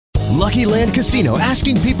Lucky Land Casino,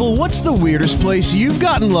 asking people, what's the weirdest place you've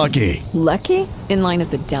gotten lucky? Lucky? In line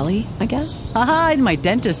at the deli, I guess? Aha, in my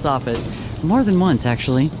dentist's office. More than once,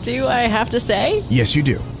 actually. Do I have to say? Yes, you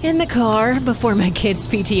do. In the car before my kids'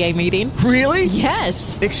 PTA meeting. Really?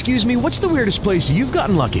 Yes. Excuse me, what's the weirdest place you've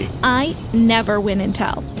gotten lucky? I never win and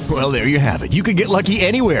tell. Well, there you have it. You can get lucky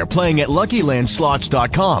anywhere, playing at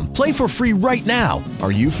LuckyLandSlots.com. Play for free right now.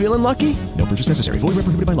 Are you feeling lucky? No purchase necessary. Void where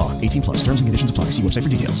prohibited by law. 18 plus. Terms and conditions apply. See website for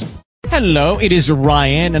details. Hello, it is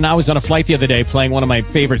Ryan, and I was on a flight the other day playing one of my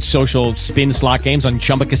favorite social spin slot games on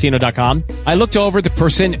ChumbaCasino.com. I looked over at the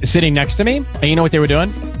person sitting next to me, and you know what they were doing?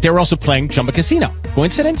 They were also playing Chumba Casino.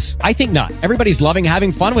 Coincidence? I think not. Everybody's loving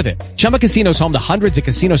having fun with it. Chumba Casino is home to hundreds of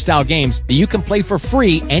casino-style games that you can play for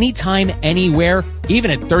free anytime, anywhere,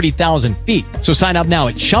 even at 30,000 feet. So sign up now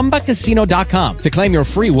at ChumbaCasino.com to claim your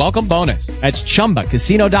free welcome bonus. That's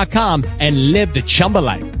ChumbaCasino.com and live the Chumba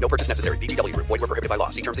life. No purchase necessary. VGW. Void where prohibited by law.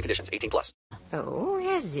 See terms and conditions. 18 plus. Oh,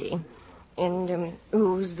 has he? And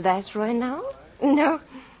who's that right now? No,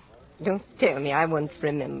 don't tell me I won't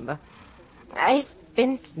remember. I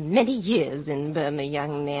spent many years in Burma,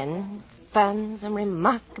 young man. Found some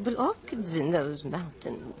remarkable orchids in those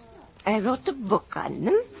mountains. I wrote a book on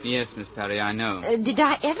them. Yes, Miss Perry, I know. Did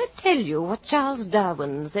I ever tell you what Charles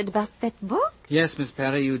Darwin said about that book? Yes, Miss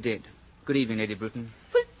Perry, you did. Good evening, Lady Bruton.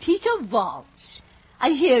 Well, Peter Walsh,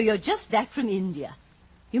 I hear you're just back from India.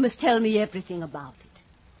 You must tell me everything about it.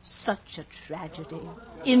 Such a tragedy.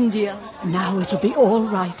 India. Now it'll be all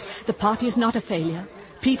right. The party is not a failure.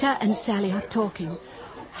 Peter and Sally are talking.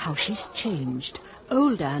 How she's changed.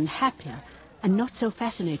 Older and happier. And not so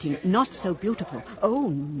fascinating, not so beautiful. Oh,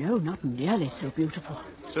 no, not nearly so beautiful.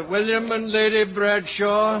 Sir William and Lady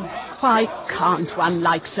Bradshaw. Why can't one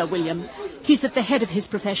like Sir William? He's at the head of his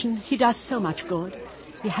profession. He does so much good.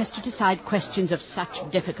 He has to decide questions of such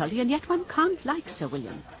difficulty, and yet one can't like Sir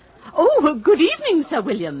William. Oh, good evening, Sir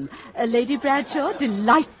William. Lady Bradshaw,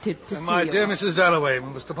 delighted to see you. My dear Mrs. Dalloway,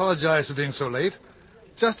 we must apologize for being so late.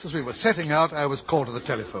 Just as we were setting out, I was called to the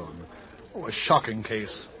telephone. Oh, a shocking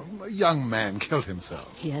case. A young man killed himself.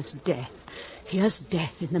 Here's death. Here's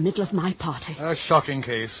death in the middle of my party. A shocking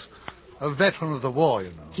case. A veteran of the war, you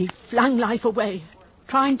know. He flung life away.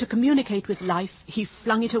 Trying to communicate with life, he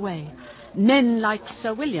flung it away. Men like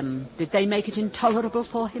Sir William, did they make it intolerable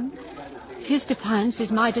for him? His defiance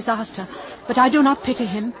is my disaster, but I do not pity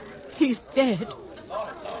him. He's dead.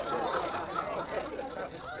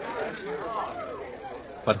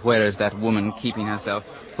 But where is that woman keeping herself?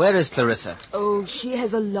 Where is Clarissa? Oh, she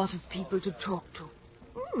has a lot of people to talk to.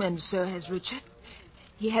 And so has Richard.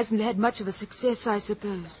 He hasn't had much of a success, I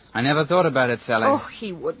suppose. I never thought about it, Sally. Oh,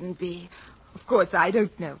 he wouldn't be. Of course, I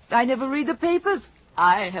don't know. I never read the papers.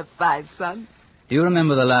 I have 5 sons. Do you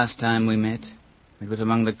remember the last time we met? It was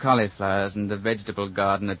among the cauliflowers in the vegetable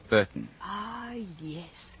garden at Burton. Ah,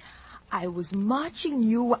 yes. I was marching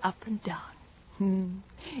you up and down.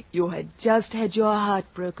 You had just had your heart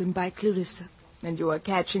broken by Clarissa, and you were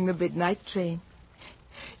catching the midnight train.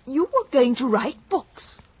 You were going to write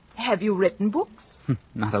books. Have you written books?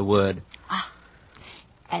 Not a word. Ah,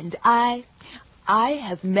 and I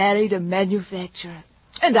have married a manufacturer,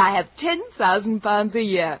 and I have £10,000 a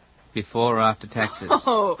year. Before or after taxes?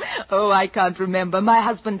 Oh, I can't remember. My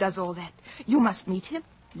husband does all that. You must meet him.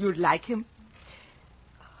 You'd like him.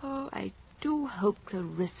 Oh, I do hope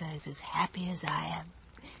Clarissa is as happy as I am.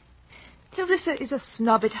 Clarissa is a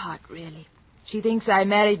snob at heart, really. She thinks I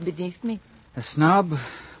married beneath me. A snob?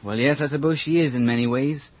 Well, yes, I suppose she is in many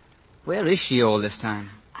ways. Where is she all this time?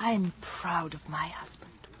 I'm proud of my husband.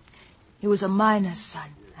 He was a miner's son,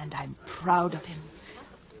 and I'm proud of him.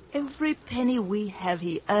 Every penny we have,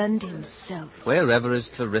 he earned himself. Wherever is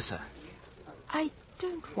Clarissa? I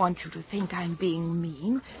don't want you to think I'm being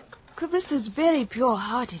mean. Clarissa's very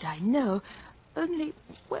pure-hearted, I know. Only,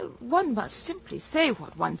 well, one must simply say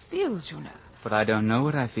what one feels, you know. But I don't know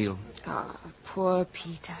what I feel. Ah, poor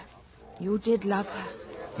Peter. You did love her.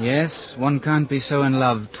 Yes, one can't be so in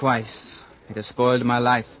love twice. It has spoiled my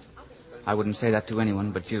life. I wouldn't say that to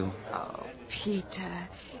anyone but you. Oh, Peter.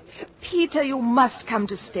 Peter, you must come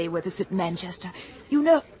to stay with us at Manchester. You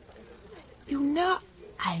know,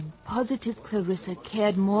 I'm positive Clarissa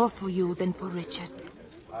cared more for you than for Richard.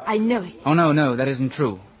 I know it. Oh, no, that isn't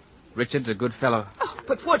true. Richard's a good fellow. Oh,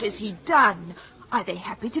 but what has he done? Are they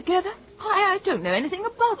happy together? I don't know anything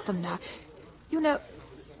about them now. You know,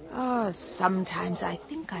 sometimes I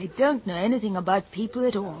think I don't know anything about people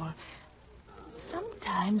at all.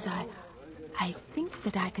 Sometimes I think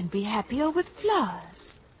that I can be happier with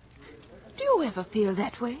flowers. Do you ever feel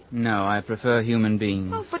that way? No, I prefer human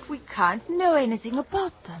beings. Oh, but we can't know anything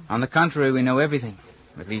about them. On the contrary, we know everything.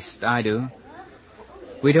 At least I do.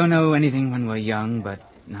 We don't know anything when we're young, but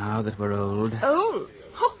now that we're old... Old?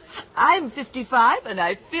 Oh, I'm 55 and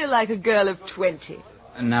I feel like a girl of 20.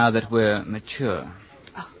 And now that we're mature,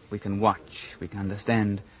 we can watch, we can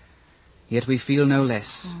understand, yet we feel no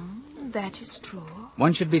less. That is true.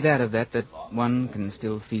 One should be glad of that one can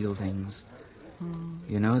still feel things.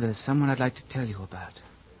 You know, there's someone I'd like to tell you about.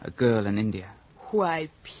 A girl in India. Why,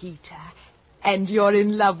 Peter, and you're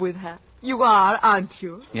in love with her. You are, aren't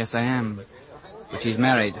you? Yes, I am. But she's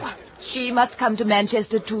married. She must come to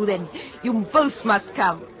Manchester too, then. You both must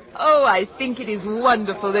come. Oh, I think it is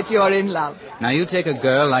wonderful that you're in love. Now, you take a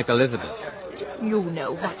girl like Elizabeth. You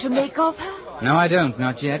know what to make of her? No, I don't,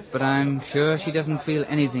 not yet, but I'm sure she doesn't feel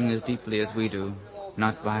anything as deeply as we do.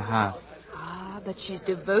 Not by half. But she's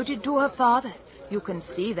devoted to her father. You can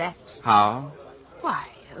see that. How? Why,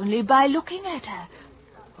 only by looking at her.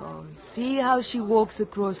 Oh, see how she walks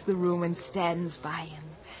across the room and stands by him.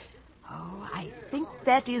 Oh, I think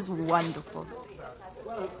that is wonderful.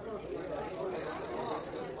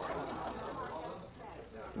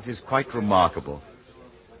 This is quite remarkable.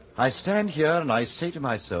 I stand here and I say to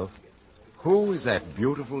myself, who is that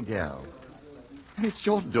beautiful gal? It's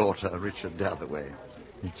your daughter, Richard Dalloway.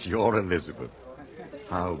 It's your Elizabeth.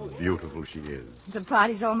 How beautiful she is. The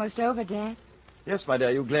party's almost over, Dad. Yes, my dear,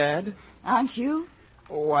 you glad? Aren't you?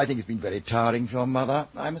 Oh, I think it's been very tiring for your mother.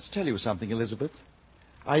 I must tell you something, Elizabeth.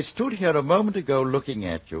 I stood here a moment ago looking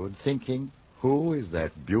at you and thinking, who is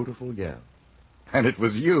that beautiful gal? And it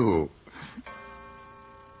was you.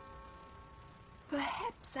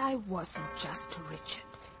 Perhaps I wasn't just to Richard.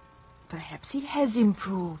 Perhaps he has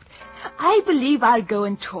improved. I believe I'll go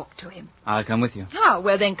and talk to him. I'll come with you. Ah,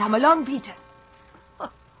 well then come along, Peter.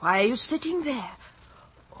 Oh, why are you sitting there?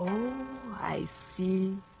 Oh, I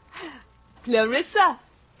see. Clarissa.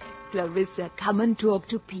 Clarissa, come and talk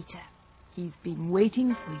to Peter. He's been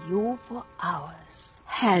waiting for you for hours.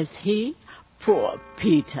 Has he? Poor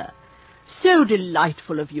Peter. So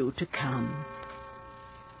delightful of you to come.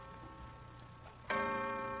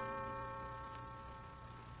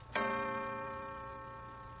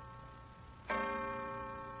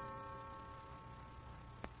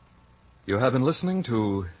 You have been listening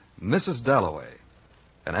to Mrs. Dalloway,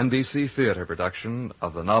 an NBC theater production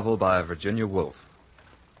of the novel by Virginia Woolf.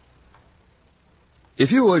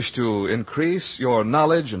 If you wish to increase your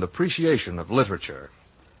knowledge and appreciation of literature,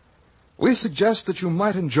 we suggest that you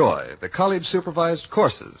might enjoy the college-supervised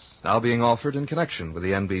courses now being offered in connection with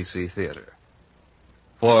the NBC Theater.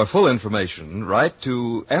 For full information, write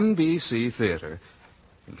to NBC Theater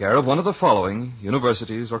in care of one of the following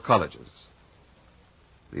universities or colleges: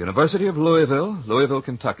 the University of Louisville, Louisville,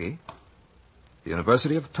 Kentucky; the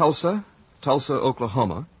University of Tulsa, Tulsa,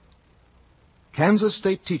 Oklahoma; Kansas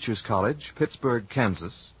State Teachers College, Pittsburgh,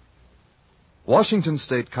 Kansas; Washington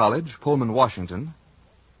State College, Pullman, Washington;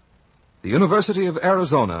 the University of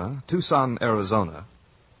Arizona, Tucson, Arizona;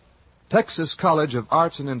 Texas College of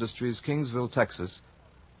Arts and Industries, Kingsville, Texas;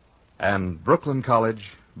 and Brooklyn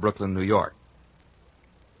College, Brooklyn, New York.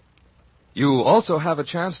 You also have a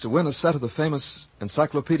chance to win a set of the famous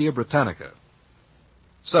Encyclopedia Britannica.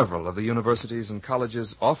 Several of the universities and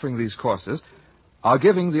colleges offering these courses are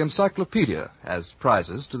giving the encyclopedia as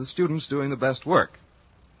prizes to the students doing the best work.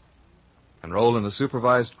 Enroll in a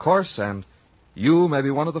supervised course, and you may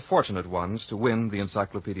be one of the fortunate ones to win the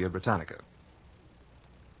Encyclopedia Britannica.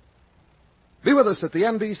 Be with us at the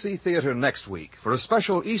NBC Theater next week for a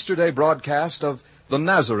special Easter Day broadcast of The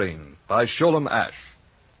Nazarene by Sholem Asch,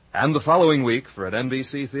 and the following week for an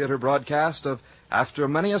NBC Theater broadcast of After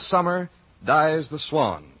Many a Summer Dies the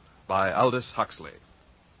Swan by Aldous Huxley.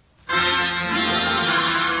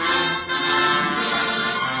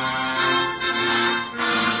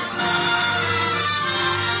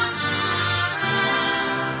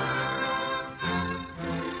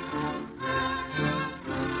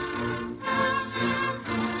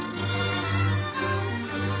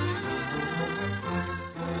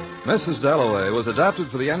 Mrs. Dalloway was adapted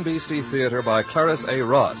for the NBC Theater by Clarice A.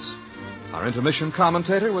 Ross. Our intermission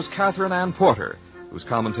commentator was Catherine Ann Porter, whose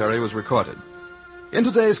commentary was recorded. In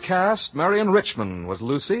today's cast, Marion Richmond was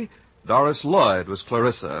Lucy, Doris Lloyd was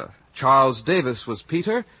Clarissa, Charles Davis was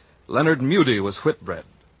Peter, Leonard Moody was Whitbread,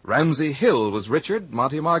 Ramsay Hill was Richard,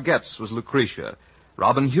 Monty Margetts was Lucretia,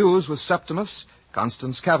 Robin Hughes was Septimus,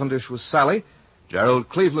 Constance Cavendish was Sally, Gerald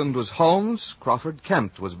Cleveland was Holmes, Crawford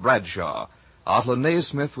Kent was Bradshaw, Otla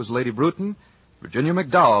Naismith was Lady Bruton, Virginia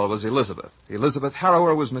McDowell was Elizabeth, Elizabeth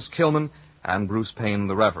Harrower was Miss Kilman, and Bruce Payne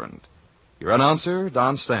the Reverend. Your announcer,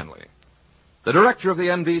 Don Stanley. The director of the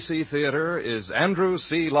NBC Theater is Andrew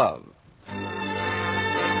C. Love.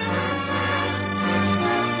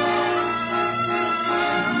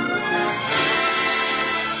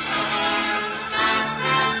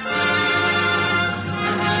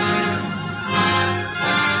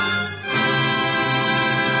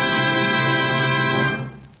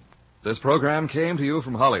 This program came to you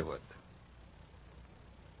from Hollywood.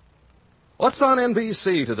 What's on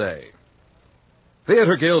NBC today?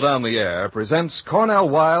 Theater Guild on the Air presents Cornell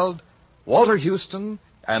Wilde, Walter Houston,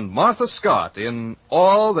 and Martha Scott in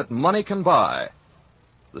All That Money Can Buy,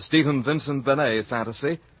 the Stephen Vincent Benet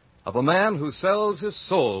fantasy of a man who sells his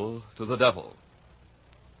soul to the devil.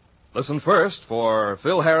 Listen first for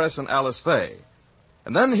Phil Harris and Alice Faye,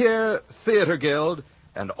 and then hear Theater Guild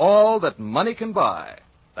and All That Money Can Buy.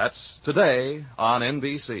 That's today on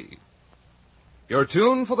NBC. Your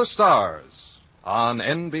tune for the stars on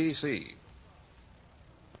NBC.